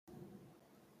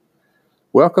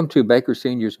Welcome to Baker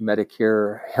Senior's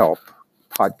Medicare Help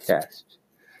podcast,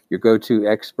 your go-to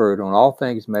expert on all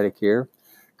things Medicare.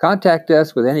 Contact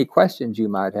us with any questions you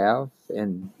might have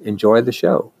and enjoy the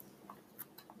show.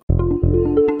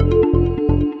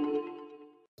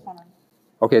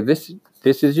 Okay, this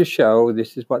is your show.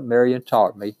 This is what Marion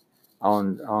taught me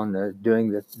on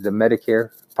doing the Medicare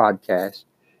podcast.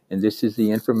 And this is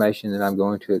the information that I'm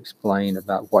going to explain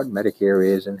about what Medicare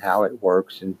is and how it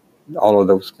works and all of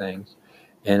those things.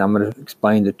 And I'm going to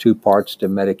explain the two parts to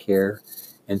Medicare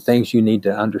and things you need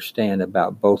to understand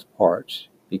about both parts,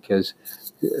 because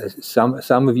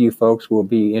some of you folks will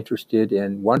be interested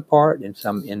in one part and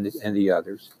some in the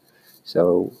others.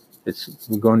 So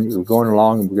we're going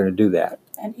along, and we're going to do that.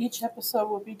 And each episode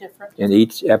will be different. And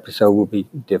each episode will be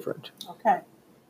different. Okay.